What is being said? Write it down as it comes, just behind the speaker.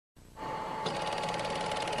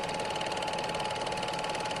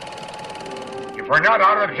we're not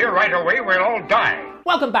out of here right away, we'll all die.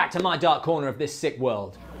 Welcome back to my dark corner of this sick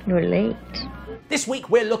world. You're late. This week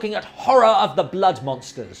we're looking at horror of the blood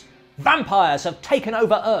monsters. Vampires have taken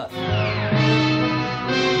over Earth.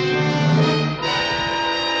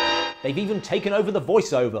 They've even taken over the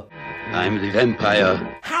voiceover. I'm the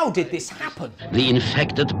vampire. How did this happen? The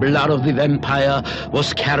infected blood of the vampire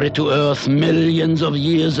was carried to Earth millions of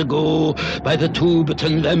years ago by the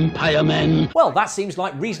two-bitten vampire men. Well, that seems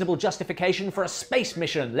like reasonable justification for a space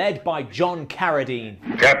mission led by John Carradine.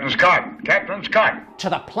 Captain Scott. To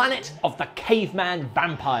the planet of the caveman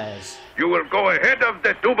vampires. You will go ahead of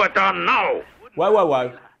the two-button now.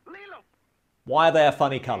 Whoa. Why are they a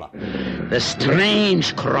funny colour? The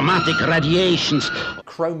strange chromatic radiations.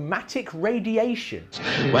 Chromatic radiations?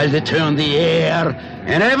 While they turn the air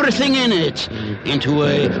and everything in it into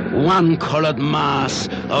a one-colored mass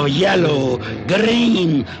of yellow,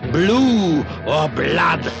 green, blue, or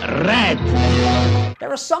blood red.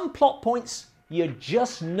 There are some plot points you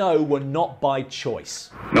just know were not by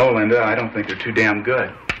choice. No, Linda, I don't think they're too damn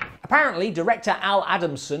good. Apparently, director Al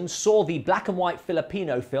Adamson saw the black and white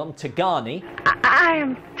Filipino film Tagani. I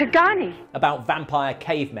am Tagani. About vampire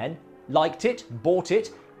cavemen, liked it, bought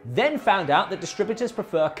it, then found out that distributors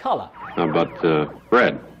prefer colour. How about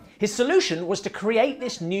red? His solution was to create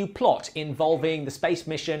this new plot involving the space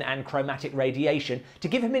mission and chromatic radiation to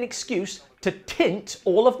give him an excuse to tint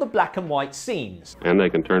all of the black and white scenes. And they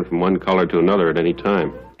can turn from one color to another at any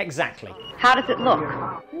time. Exactly. How does it look?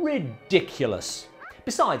 Ridiculous.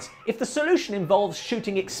 Besides, if the solution involves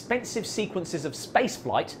shooting expensive sequences of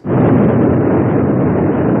spaceflight,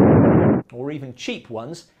 or even cheap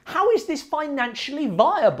ones, how is this financially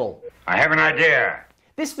viable? I have an idea.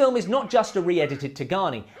 This film is not just a re-edited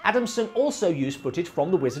Tagani. Adamson also used footage from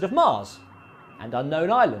The Wizard of Mars, and Unknown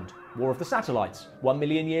Island, War of the Satellites, 1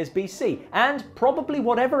 million years BC, and probably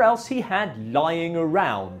whatever else he had lying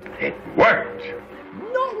around. It worked.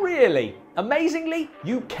 Not really. Amazingly,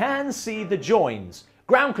 you can see the joins.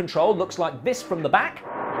 Ground control looks like this from the back.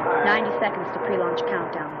 90 seconds to pre-launch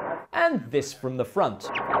countdown. And this from the front.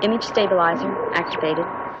 Image stabilizer activated.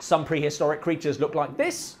 Some prehistoric creatures look like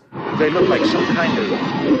this. They look like some kind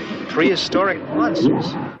of prehistoric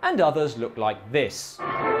monsters. And others look like this.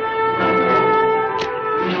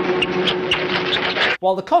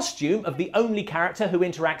 While the costume of the only character who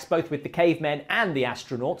interacts both with the cavemen and the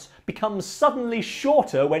astronauts becomes suddenly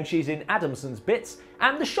shorter when she's in Adamson's bits,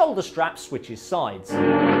 and the shoulder strap switches sides.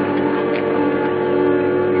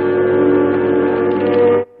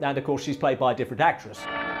 And of course she's played by a different actress.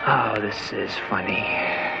 Oh, this is funny.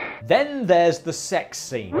 Then there's the sex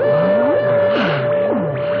scene.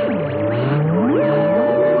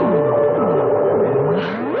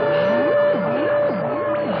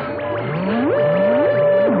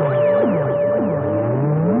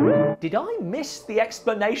 Did I miss the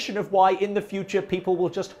explanation of why in the future people will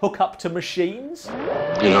just hook up to machines?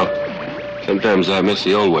 You know, sometimes I miss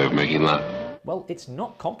the old way of making love. Well, it's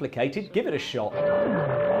not complicated. Give it a shot.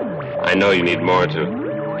 I know you need more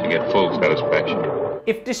to get full satisfaction.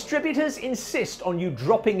 If distributors insist on you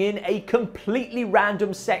dropping in a completely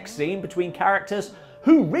random sex scene between characters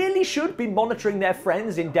who really should be monitoring their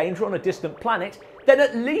friends in danger on a distant planet, then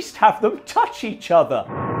at least have them touch each other.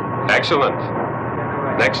 Excellent.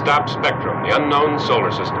 Next stop, Spectrum, the unknown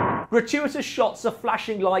solar system. Gratuitous shots of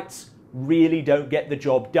flashing lights really don't get the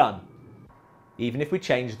job done, even if we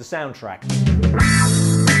change the soundtrack.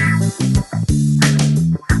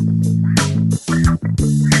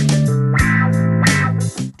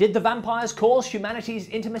 Did the vampires cause humanity's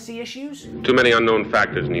intimacy issues? Too many unknown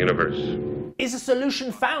factors in the universe. Is a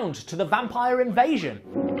solution found to the vampire invasion?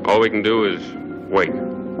 All we can do is wait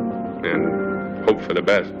and hope for the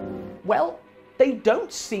best. Well, they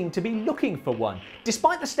don't seem to be looking for one.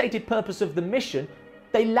 Despite the stated purpose of the mission,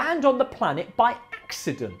 they land on the planet by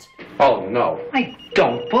accident. Oh no, I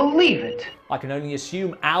don't believe it. I can only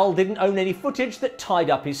assume Al didn't own any footage that tied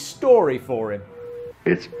up his story for him.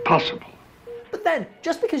 It's possible. But then,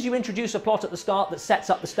 just because you introduce a plot at the start that sets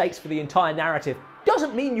up the stakes for the entire narrative,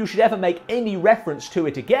 doesn't mean you should ever make any reference to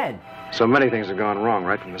it again. So many things have gone wrong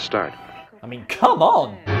right from the start. I mean, come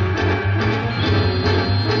on!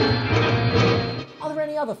 Are there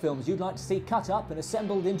any other films you'd like to see cut up and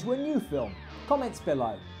assembled into a new film? Comments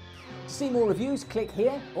below. To see more reviews, click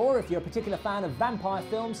here, or if you're a particular fan of vampire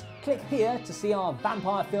films, click here to see our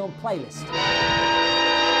vampire film playlist.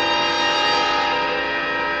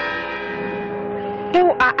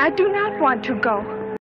 No, I do not want to go.